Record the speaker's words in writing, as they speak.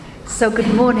So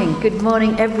good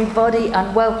morning everybody,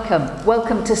 and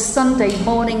welcome to Sunday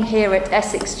morning here at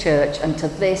Essex Church and to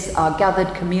this, our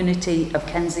gathered community of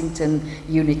Kensington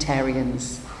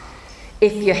Unitarians.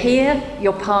 If you're here,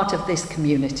 you're part of this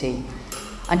community,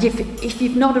 and if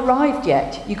you've not arrived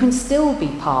yet, you can still be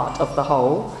part of the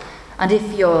whole. And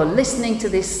if you're listening to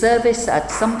this service at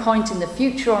some point in the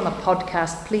future on a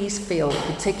podcast, please feel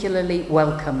particularly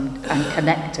welcomed and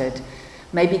connected.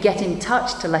 Maybe get in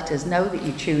touch to let us know that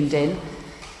you tuned in.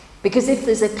 Because if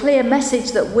there's a clear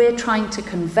message that we're trying to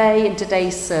convey in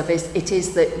today's service, it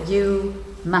is that you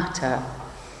matter.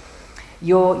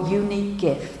 Your unique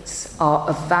gifts are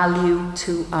of value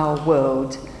to our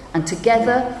world, and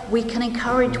together we can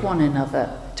encourage one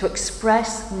another to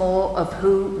express more of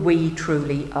who we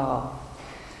truly are.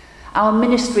 Our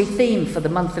ministry theme for the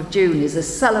month of June is a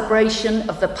celebration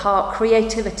of the part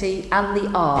creativity and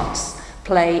the arts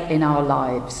play in our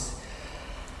lives.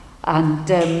 And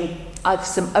I have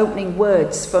some opening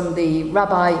words from the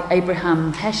Rabbi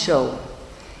Abraham Heschel.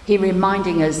 He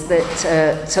reminding us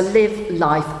that to live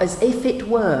life as if it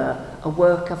were a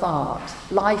work of art.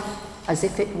 Life as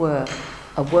if it were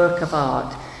a work of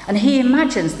art. And he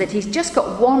imagines that he's just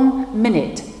got 1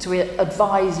 minute to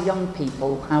advise young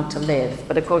people how to live.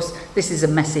 But of course, this is a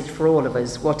message for all of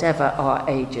us, whatever our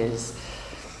ages.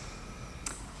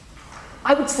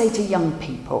 I would say to young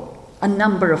people a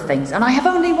number of things, and I have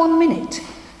only 1 minute.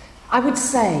 I would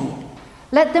say,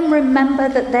 let them remember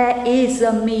that there is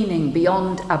a meaning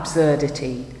beyond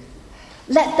absurdity.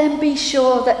 Let them be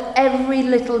sure that every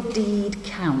little deed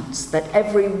counts, that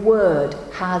every word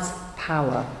has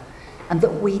power, and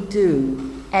that we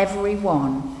do,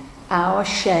 everyone, our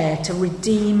share to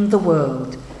redeem the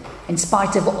world, in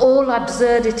spite of all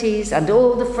absurdities and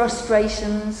all the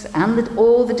frustrations and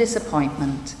all the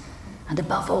disappointment. And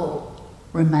above all,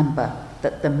 remember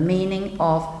that the meaning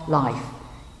of life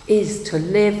is to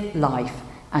live life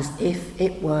as if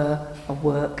it were a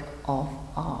work of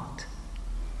art.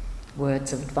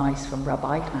 Words of advice from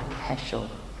Rabbi Heschel.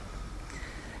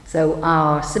 So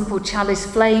our simple chalice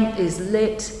flame is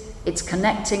lit. It's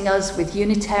connecting us with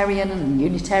Unitarian and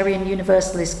Unitarian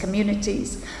Universalist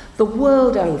communities the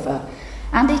world over.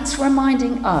 And it's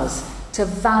reminding us to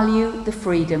value the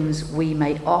freedoms we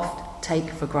may oft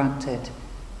take for granted.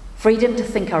 Freedom to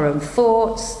think our own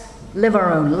thoughts, live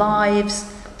our own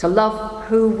lives, to love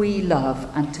who we love,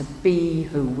 and to be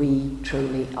who we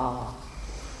truly are.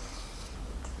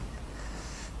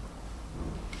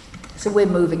 So we're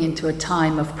moving into a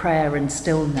time of prayer and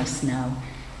stillness now.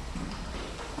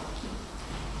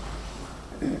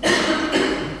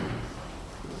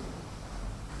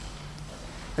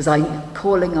 As I'm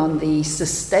calling on the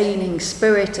sustaining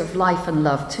spirit of life and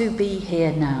love to be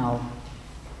here now.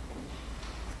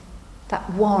 That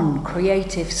one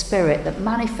creative spirit that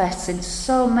manifests in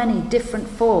so many different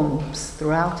forms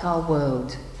throughout our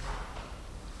world.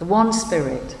 The one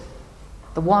spirit,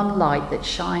 the one light that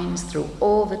shines through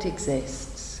all that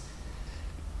exists.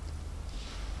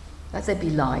 Let there be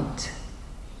light.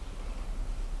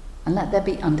 And let there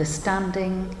be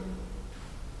understanding.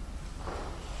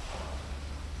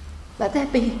 Let there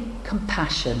be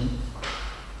compassion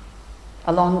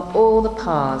along all the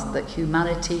paths that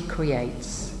humanity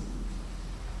creates.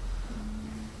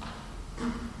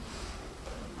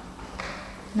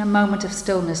 In a moment of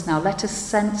stillness now, let us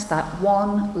sense that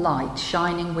one light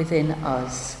shining within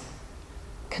us,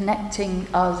 connecting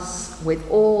us with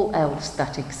all else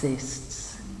that exists.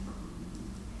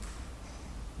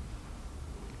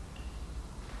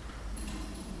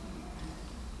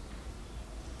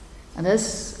 And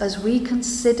as we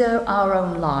consider our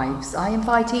own lives, I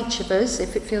invite each of us,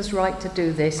 if it feels right to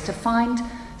do this, to find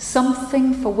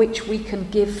something for which we can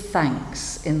give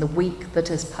thanks in the week that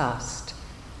has passed.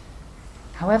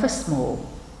 However small,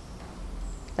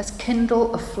 let's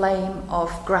kindle a flame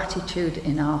of gratitude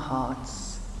in our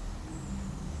hearts.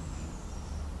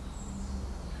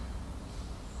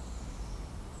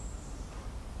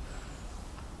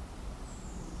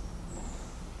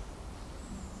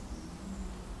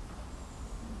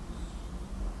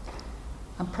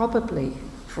 And probably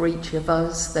for each of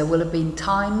us, there will have been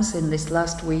times in this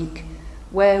last week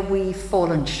where we've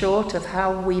fallen short of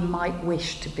how we might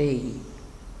wish to be.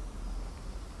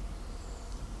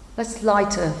 Let's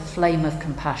light a flame of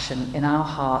compassion in our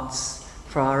hearts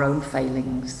for our own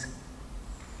failings.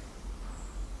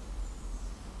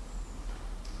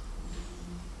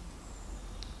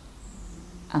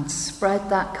 And spread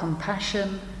that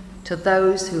compassion to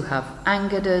those who have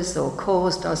angered us or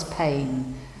caused us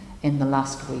pain in the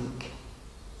last week.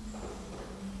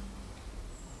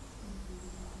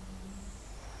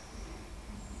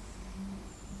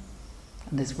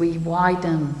 And as we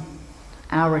widen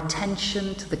our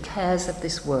attention to the cares of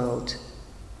this world.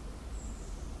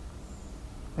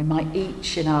 We might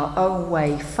each, in our own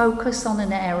way, focus on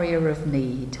an area of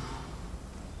need.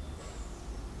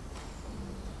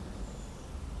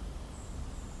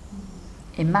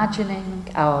 Imagining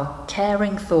our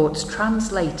caring thoughts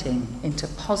translating into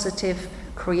positive,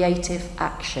 creative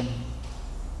action.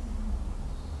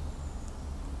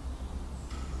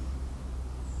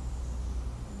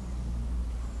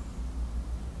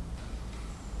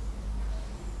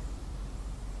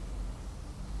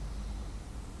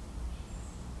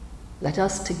 Let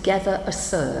us together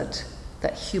assert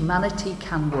that humanity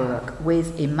can work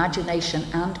with imagination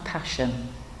and passion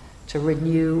to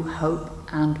renew hope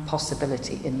and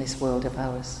possibility in this world of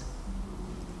ours,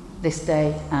 this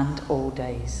day and all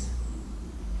days.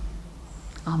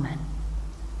 Amen.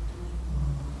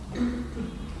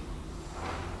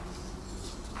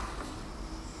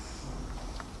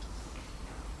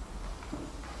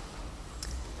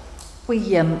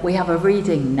 We have a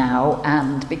reading now,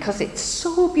 and because it's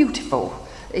so beautiful,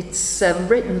 it's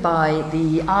written by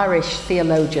the Irish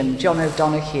theologian John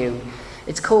O'Donoghue.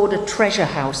 It's called A Treasure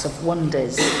House of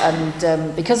Wonders,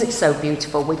 and because it's so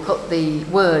beautiful, we put the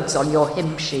words on your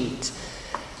hymn sheet.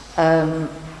 And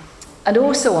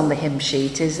also on the hymn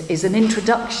sheet is an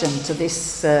introduction to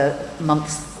this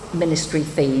month's ministry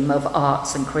theme of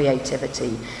arts and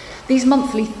creativity. These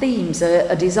monthly themes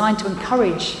are designed to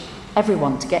encourage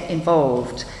everyone to get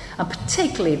involved, and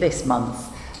particularly this month,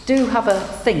 do have a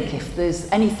think if there's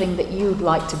anything that you'd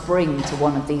like to bring to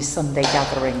one of these Sunday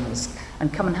gatherings,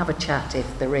 and come and have a chat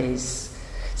if there is.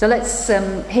 So let's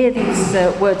hear these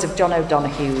words of John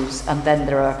O'Donoghue's, and then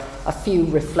there are a few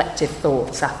reflective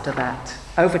thoughts after that.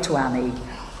 Over to Annie.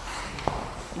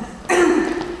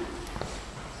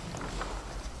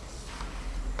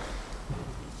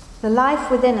 The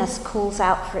life within us calls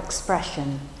out for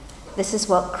expression. This is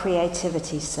what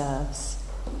creativity serves.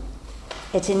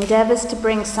 It endeavours to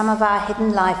bring some of our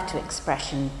hidden life to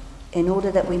expression in order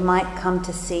that we might come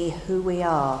to see who we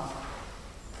are.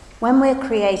 When we're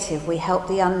creative, we help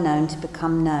the unknown to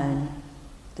become known,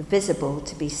 the visible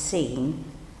to be seen,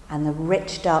 and the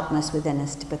rich darkness within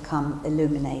us to become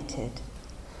illuminated.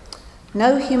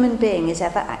 No human being is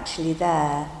ever actually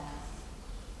there.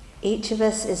 Each of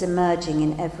us is emerging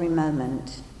in every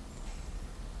moment.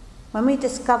 When we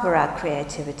discover our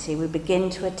creativity, we begin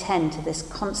to attend to this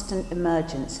constant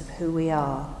emergence of who we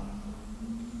are.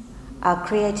 Our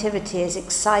creativity is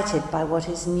excited by what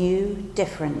is new,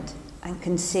 different, and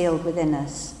concealed within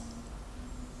us.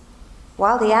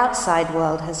 While the outside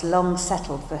world has long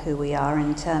settled for who we are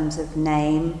in terms of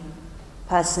name,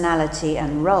 personality,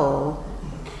 and role,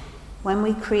 when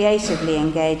we creatively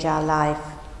engage our life,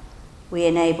 we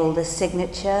enable the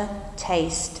signature,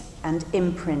 taste, and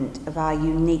imprint of our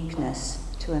uniqueness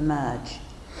to emerge.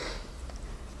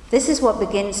 This is what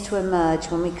begins to emerge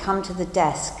when we come to the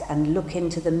desk and look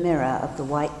into the mirror of the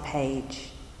white page.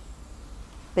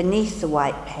 Beneath the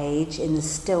white page, in the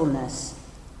stillness,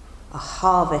 a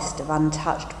harvest of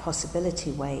untouched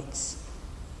possibility waits.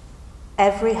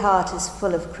 Every heart is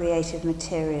full of creative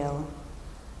material.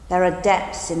 There are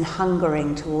depths in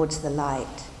hungering towards the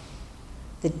light.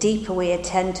 The deeper we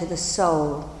attend to the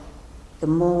soul, the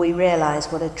more we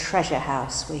realize what a treasure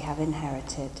house we have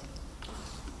inherited.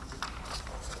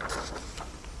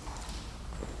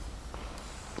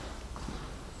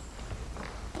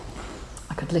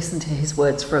 I could listen to his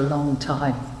words for a long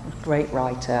time. A great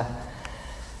writer.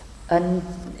 And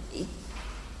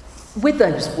with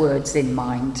those words in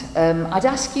mind, I'd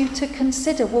ask you to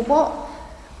consider, well,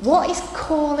 what is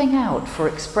calling out for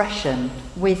expression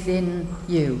within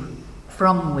you,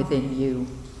 from within you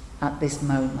at this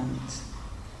moment?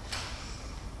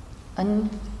 And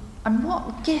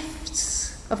what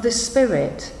gifts of the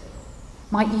Spirit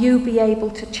might you be able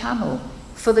to channel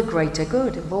for the greater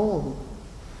good of all?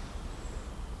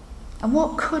 And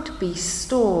what could be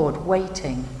stored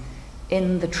waiting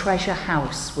in the treasure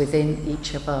house within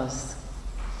each of us?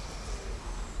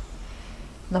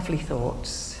 Lovely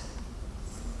thoughts.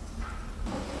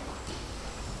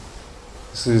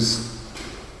 This is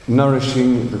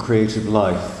Nourishing the Creative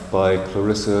Life by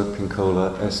Clarissa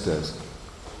Pinkola Estes.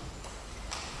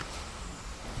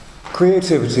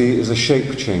 Creativity is a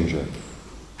shape changer.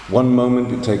 One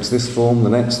moment it takes this form,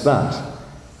 the next that.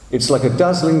 It's like a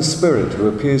dazzling spirit who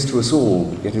appears to us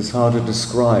all, yet is hard to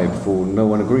describe, for no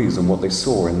one agrees on what they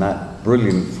saw in that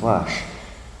brilliant flash.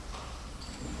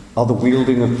 Are the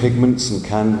wielding of pigments and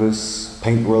canvas,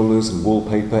 paint rollers and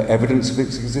wallpaper evidence of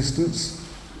its existence?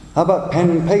 How about pen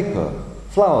and paper,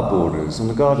 flower borders on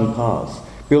the garden path,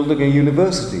 building a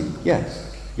university?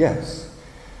 Yes, yes.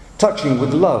 touching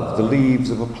with love the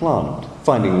leaves of a plant,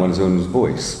 finding one's own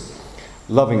voice,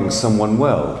 loving someone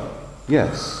well,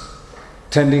 yes,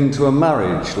 tending to a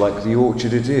marriage like the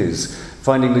orchard it is,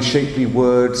 finding the shapely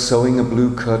word, sewing a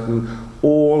blue curtain,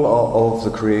 all are of the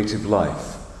creative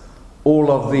life. All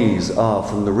of these are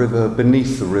from the river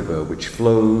beneath the river, which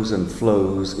flows and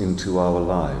flows into our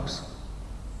lives.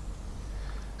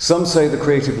 Some say the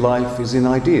creative life is in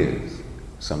ideas.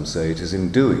 Some say it is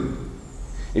in doing.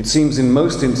 It seems in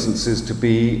most instances to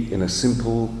be in a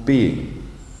simple being.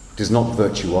 It is not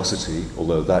virtuosity,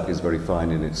 although that is very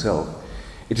fine in itself.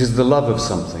 It is the love of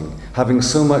something, having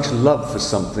so much love for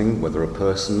something, whether a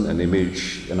person, an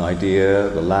image, an idea,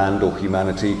 the land or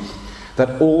humanity,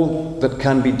 that all that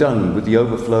can be done with the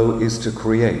overflow is to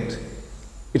create.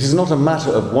 It is not a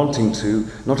matter of wanting to,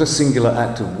 not a singular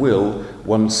act of will,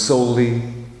 one solely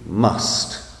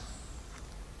must.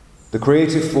 The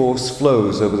creative force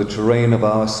flows over the terrain of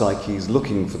our psyches,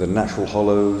 looking for the natural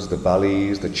hollows, the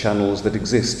valleys, the channels that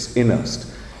exist in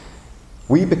us.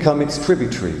 We become its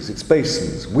tributaries, its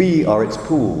basins. We are its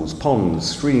pools, ponds,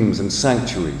 streams, and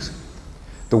sanctuaries.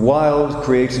 The wild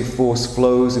creative force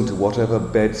flows into whatever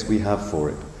beds we have for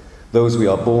it, those we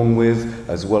are born with,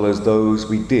 as well as those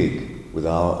we dig with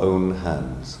our own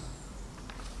hands.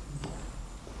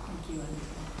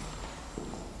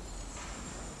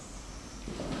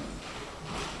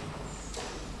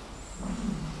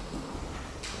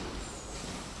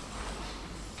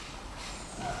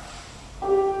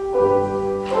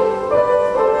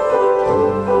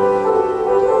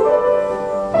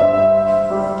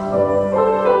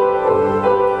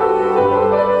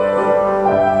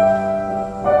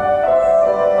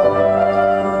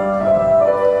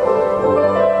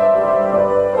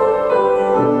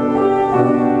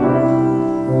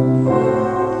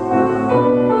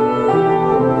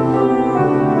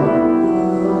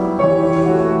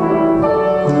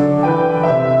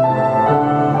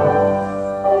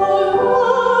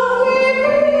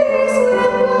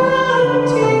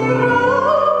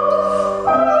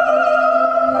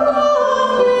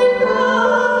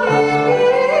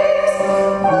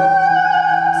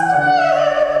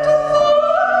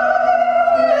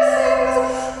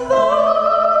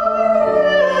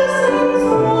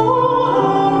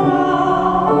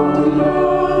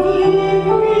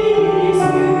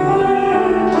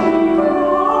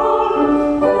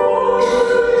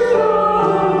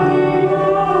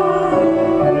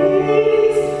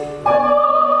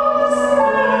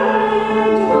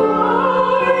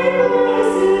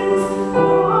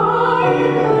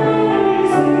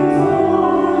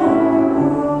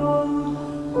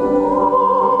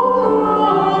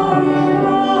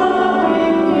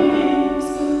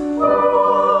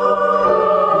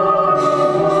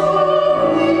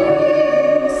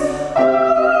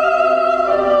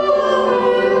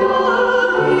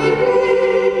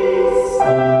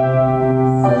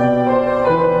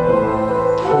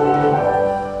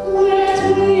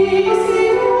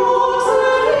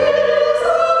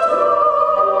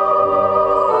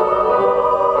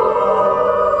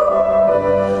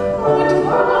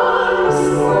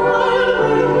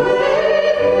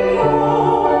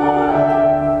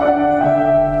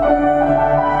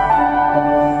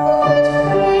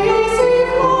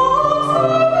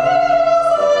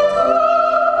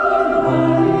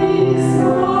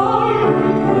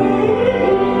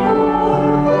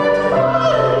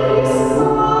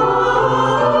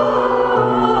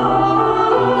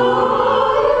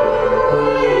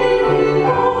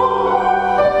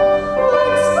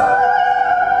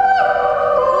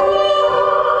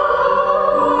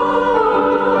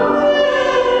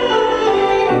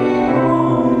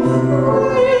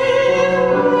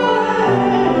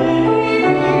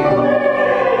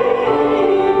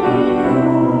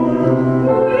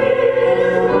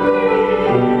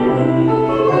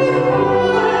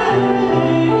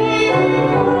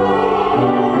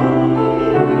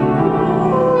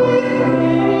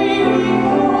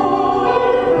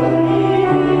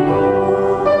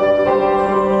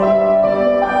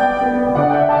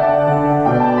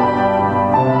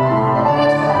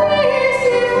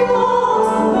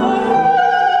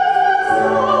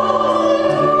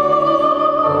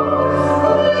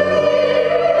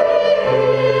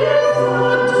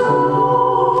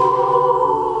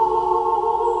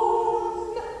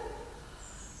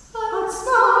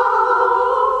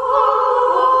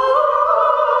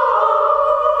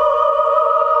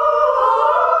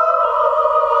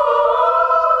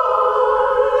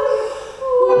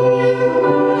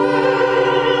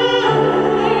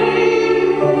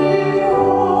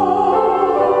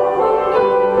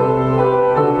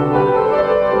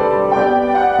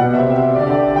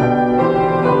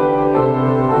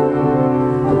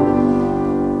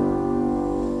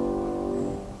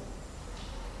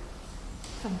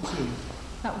 Thank you.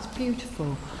 That was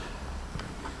beautiful.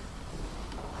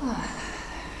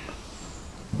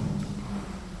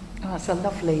 That's a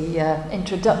lovely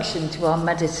introduction to our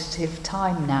meditative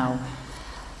time now.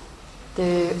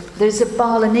 There's a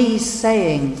Balinese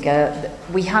saying,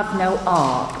 we have no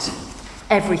art.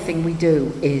 Everything we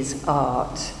do is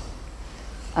art.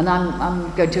 And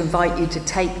I'm going to invite you to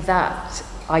take that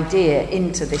idea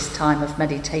into this time of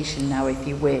meditation now, if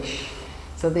you wish.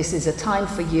 So this is a time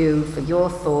for you, for your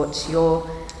thoughts, your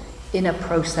inner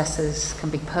processes can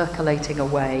be percolating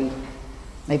away.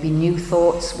 Maybe new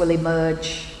thoughts will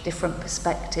emerge, different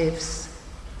perspectives.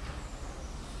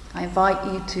 I invite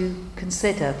you to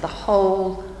consider the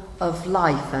whole of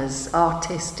life as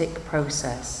artistic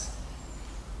process.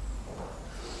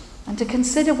 And to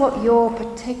consider what your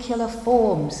particular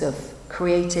forms of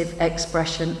creative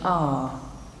expression are.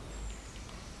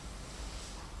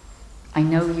 I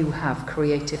know you have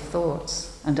creative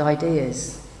thoughts and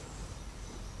ideas.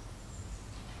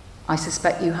 I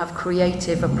suspect you have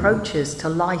creative approaches to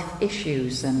life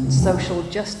issues and social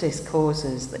justice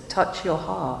causes that touch your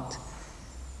heart.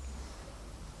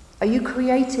 Are you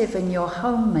creative in your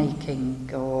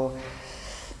homemaking or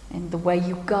in the way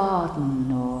you garden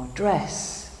or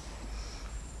dress?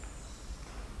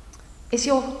 Is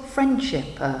your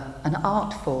friendship an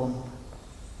art form?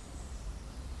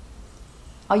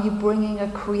 Are you bringing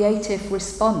a creative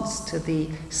response to the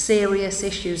serious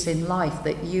issues in life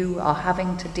that you are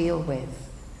having to deal with?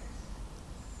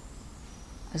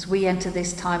 As we enter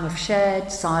this time of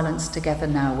shared silence together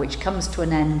now, which comes to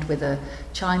an end with a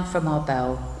chime from our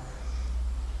bell,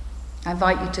 I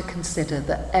invite you to consider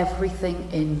that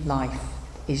everything in life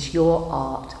is your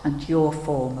art and your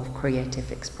form of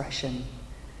creative expression.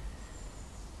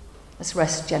 Let's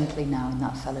rest gently now in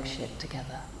that fellowship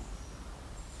together.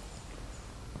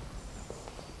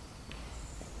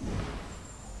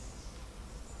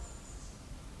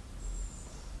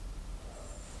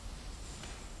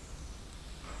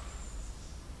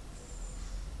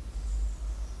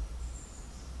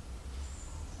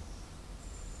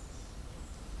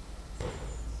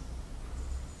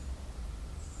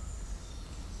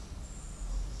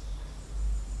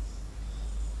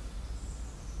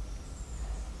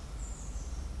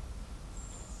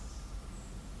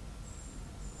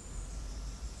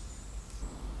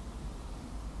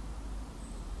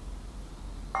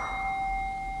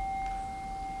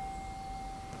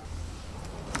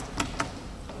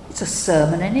 It's a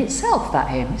sermon in itself, that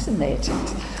hymn, isn't it?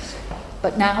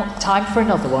 But now, time for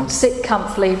another one. Sit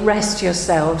comfortably, rest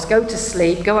yourselves, go to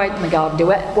sleep, go out in the garden, do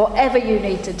whatever you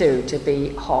need to do to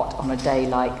be hot on a day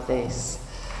like this.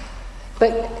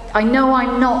 But I know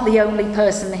I'm not the only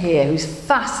person here who's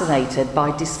fascinated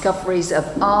by discoveries of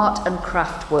art and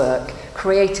craft work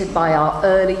created by our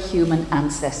early human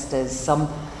ancestors, some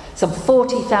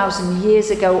 40,000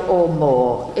 years ago or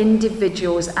more,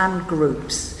 individuals and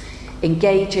groups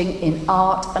engaging in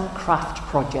art and craft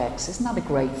projects. Isn't that a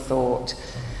great thought?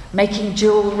 Making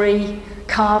jewellery,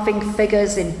 carving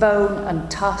figures in bone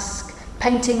and tusk,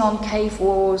 painting on cave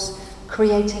walls,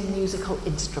 creating musical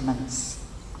instruments.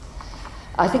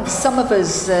 I think some of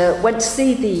us went to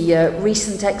see the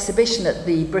recent exhibition at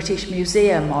the British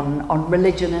Museum on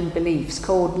religion and beliefs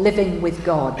called Living with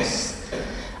Gods.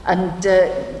 And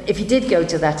if you did go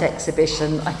to that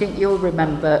exhibition, I think you'll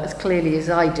remember as clearly as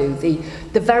I do,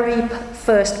 the very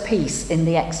first piece in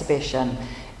the exhibition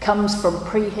comes from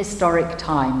prehistoric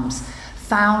times,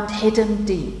 found hidden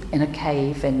deep in a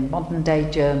cave in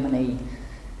modern-day Germany.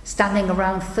 Standing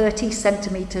around 30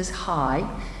 centimetres high,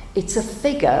 it's a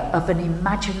figure of an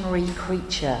imaginary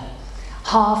creature,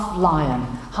 half lion,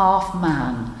 half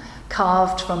man,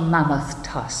 carved from mammoth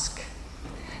tusk.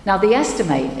 Now, the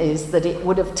estimate is that it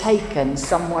would have taken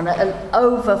someone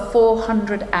over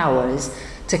 400 hours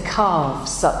to carve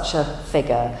such a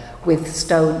figure with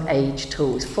Stone Age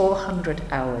tools. 400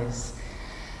 hours.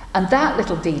 And that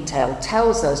little detail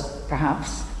tells us,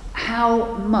 perhaps,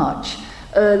 how much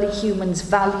early humans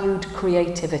valued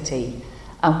creativity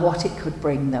and what it could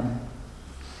bring them.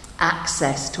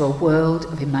 Access to a world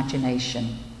of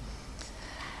imagination.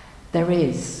 There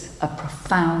is a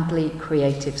profoundly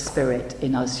creative spirit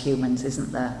in us humans,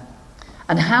 isn't there?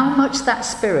 And how much that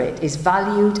spirit is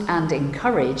valued and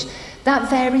encouraged, that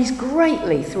varies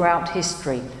greatly throughout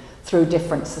history, through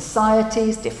different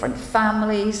societies, different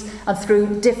families, and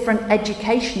through different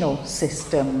educational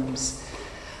systems.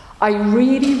 I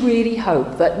really, really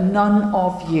hope that none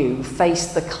of you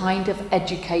face the kind of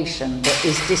education that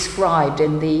is described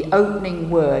in the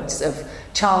opening words of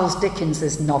Charles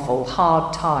Dickens's novel,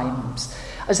 Hard Times.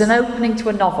 As an opening to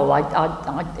a novel,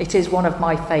 it is one of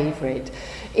my favourite.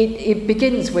 It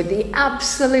begins with the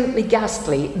absolutely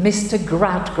ghastly Mr.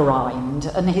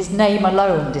 Gradgrind, and his name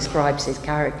alone describes his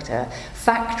character,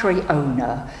 factory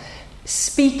owner,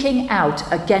 speaking out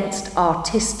against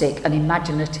artistic and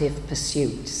imaginative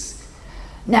pursuits.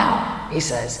 Now, he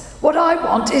says, what I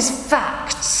want is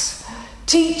facts.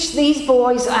 Teach these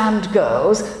boys and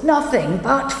girls nothing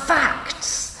but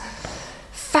facts.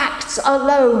 Facts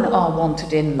alone are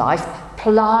wanted in life.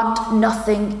 Plant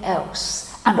nothing else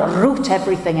and root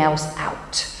everything else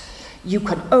out. You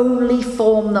can only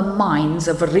form the minds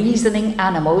of reasoning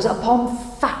animals upon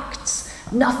facts.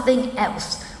 Nothing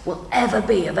else will ever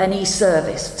be of any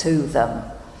service to them.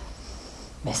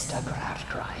 Mr.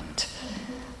 Gradgrind.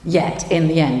 Yet, in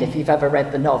the end, if you've ever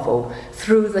read the novel,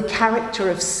 through the character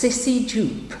of Sissy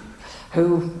Jupe,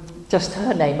 who, just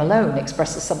her name alone,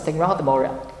 expresses something rather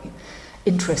more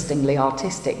interestingly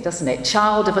artistic, doesn't it?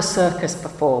 Child of a circus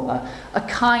performer, a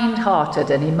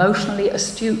kind-hearted and emotionally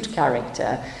astute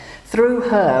character. Through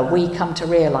her, we come to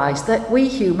realise that we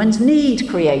humans need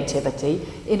creativity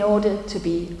in order to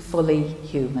be fully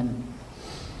human.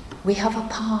 We have a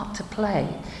part to play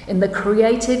in the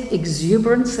creative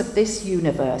exuberance of this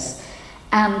universe,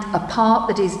 and a part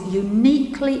that is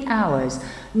uniquely ours.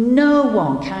 No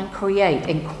one can create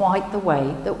in quite the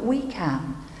way that we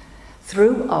can.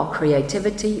 Through our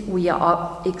creativity, we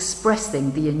are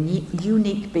expressing the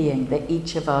unique being that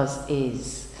each of us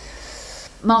is.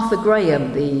 Martha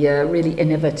Graham, the really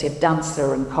innovative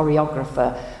dancer and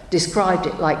choreographer, described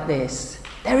it like this.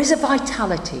 There is a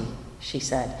vitality, she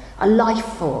said, a life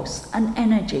force, an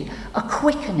energy, a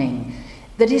quickening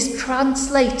that is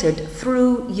translated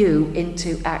through you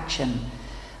into action.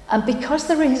 And because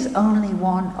there is only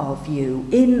one of you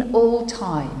in all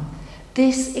time,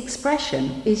 this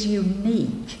expression is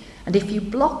unique, and if you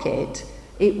block it,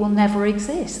 it will never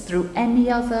exist through any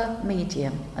other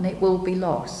medium, and it will be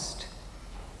lost.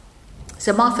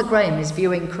 So Martha Graham is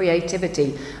viewing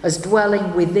creativity as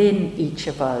dwelling within each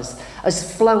of us,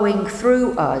 as flowing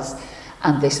through us,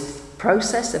 and this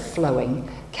process of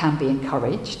flowing can be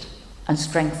encouraged and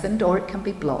strengthened, or it can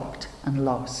be blocked and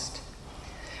lost.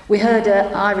 We heard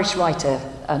Irish writer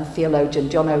and theologian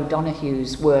John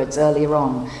O'Donoghue's words earlier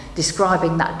on,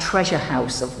 describing that treasure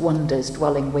house of wonders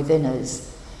dwelling within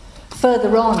us.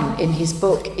 Further on in his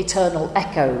book, Eternal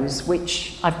Echoes,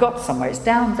 which I've got somewhere, it's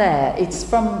down there, it's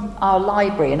from our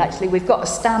library, and actually we've got a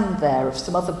stand there of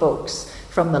some other books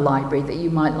from the library that you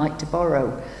might like to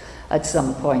borrow at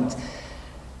some point.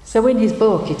 So in his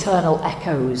book, Eternal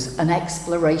Echoes, an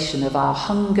exploration of our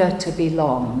hunger to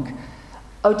belong,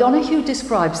 O'Donoghue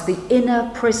describes the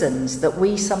inner prisons that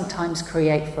we sometimes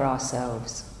create for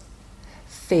ourselves.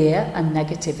 Fear and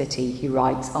negativity, he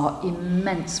writes, are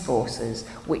immense forces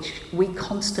which we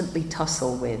constantly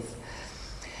tussle with.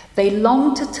 They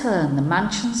long to turn the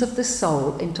mansions of the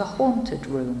soul into haunted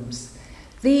rooms.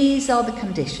 These are the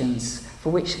conditions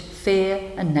for which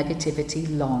fear and negativity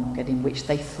long and in which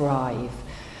they thrive.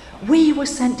 We were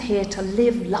sent here to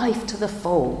live life to the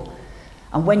full.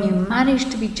 And when you manage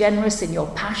to be generous in your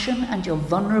passion and your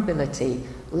vulnerability,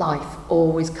 life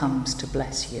always comes to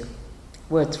bless you.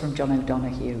 Words from John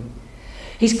O'Donoghue.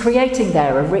 He's creating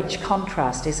there a rich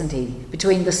contrast, isn't he,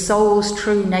 between the soul's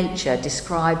true nature,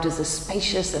 described as a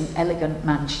spacious and elegant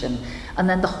mansion, and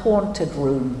then the haunted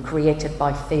room created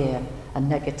by fear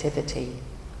and negativity.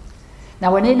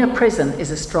 Now, an inner prison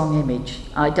is a strong image.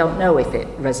 I don't know if it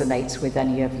resonates with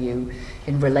any of you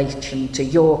in relation to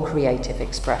your creative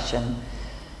expression.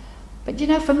 But you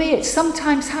know, for me, it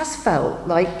sometimes has felt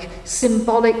like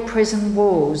symbolic prison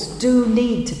walls do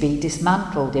need to be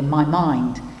dismantled in my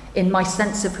mind, in my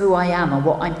sense of who I am and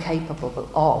what I'm capable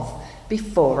of,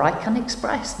 before I can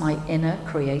express my inner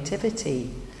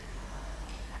creativity.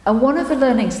 And one of the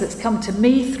learnings that's come to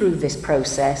me through this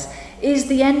process is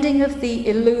the ending of the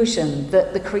illusion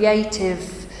that the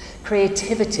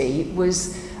creativity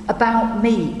was about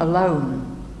me alone.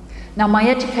 Now, my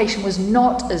education was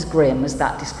not as grim as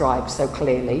that described so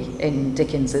clearly in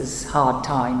Dickens's Hard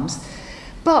Times,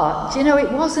 but, you know, it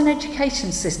was an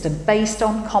education system based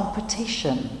on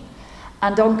competition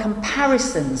and on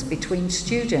comparisons between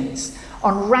students,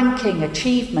 on ranking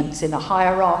achievements in a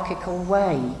hierarchical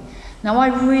way. Now, I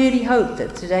really hope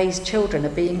that today's children are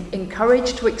being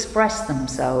encouraged to express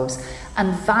themselves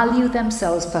and value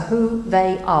themselves for who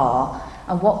they are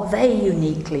and what they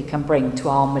uniquely can bring to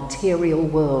our material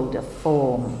world of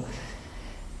form.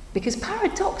 Because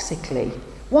paradoxically,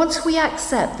 once we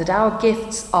accept that our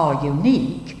gifts are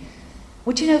unique,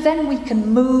 then we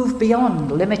can move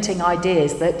beyond limiting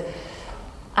ideas that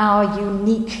our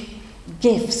unique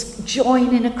gifts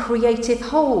join in a creative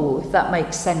whole, if that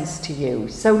makes sense to you.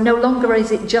 So no longer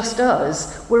is it just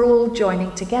us, we're all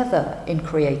joining together in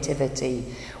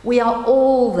creativity. We are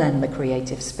all then the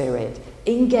creative spirit,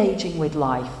 engaging with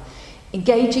life.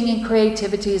 Engaging in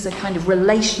creativity is a kind of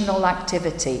relational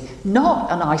activity,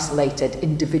 not an isolated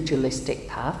individualistic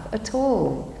path at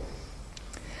all.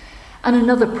 And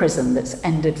another prison that's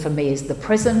ended for me is the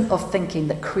prison of thinking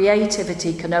that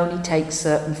creativity can only take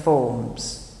certain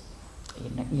forms.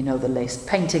 You know the list: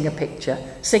 painting a picture,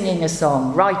 singing a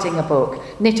song, writing a book,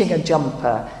 knitting a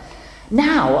jumper.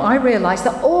 Now I realise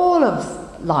that all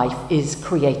of life is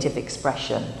creative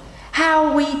expression.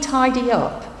 How we tidy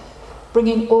up,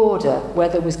 bringing order where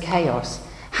there was chaos.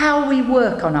 How we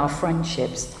work on our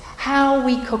friendships. How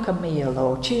we cook a meal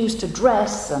or choose to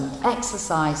dress and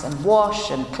exercise and wash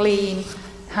and clean.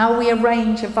 How we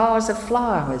arrange a vase of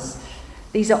flowers.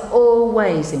 These are all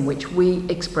ways in which we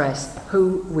express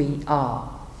who we are.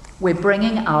 We're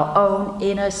bringing our own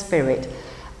inner spirit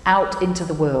out into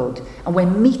the world, and we're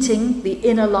meeting the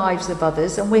inner lives of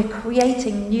others, and we're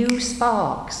creating new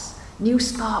sparks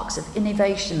of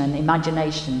innovation and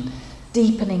imagination,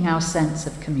 deepening our sense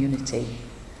of community.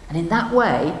 And in that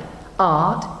way,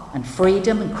 art and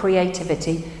freedom and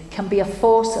creativity can be a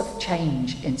force of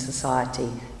change in society.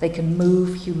 They can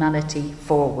move humanity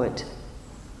forward.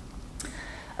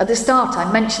 At the start,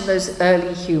 I mentioned those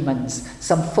early humans,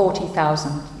 some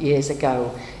 40,000 years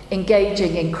ago,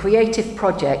 engaging in creative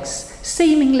projects,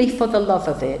 seemingly for the love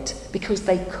of it, because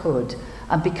they could,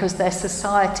 and because their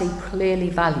society clearly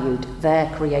valued their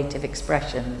creative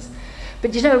expressions.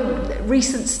 But you know,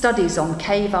 recent studies on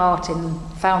cave art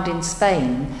found in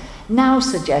Spain now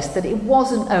suggest that it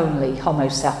wasn't only Homo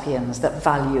sapiens that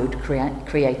valued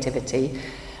creativity.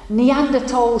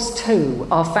 Neanderthals too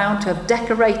are found to have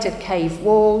decorated cave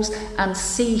walls and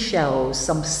seashells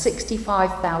some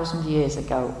 65,000 years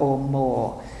ago or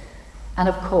more. And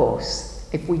of course,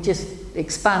 if we just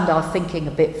expand our thinking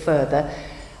a bit further,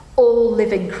 all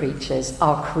living creatures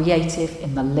are creative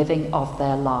in the living of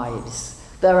their lives.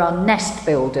 There are nest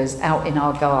builders out in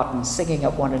our gardens singing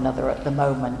at one another at the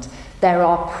moment. There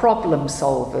are problem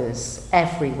solvers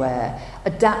everywhere,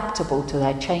 adaptable to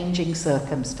their changing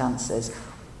circumstances.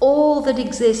 All that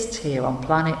exists here on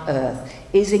planet Earth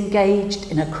is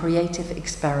engaged in a creative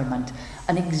experiment,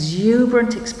 an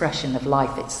exuberant expression of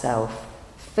life itself,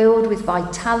 filled with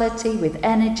vitality, with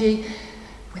energy,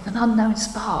 with an unknown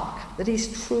spark that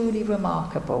is truly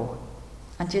remarkable.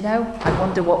 And you know, I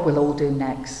wonder what we'll all do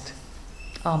next.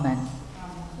 Amen.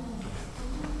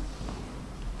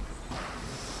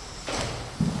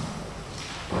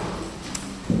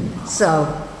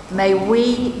 So, may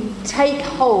we take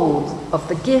hold of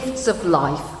the gifts of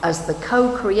life as the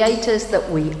co-creators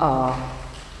that we are.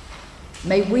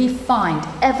 May we find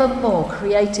ever more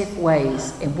creative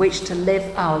ways in which to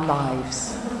live our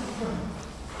lives.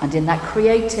 And in that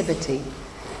creativity,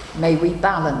 may we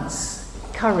balance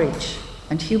courage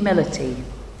and humility,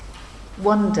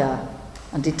 wonder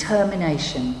and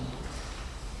determination,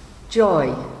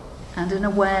 joy and an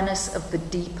awareness of the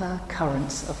deeper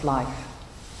currents of life,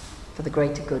 for the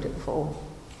greater good of all.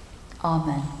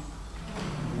 Amen.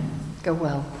 Go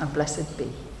well and blessed be.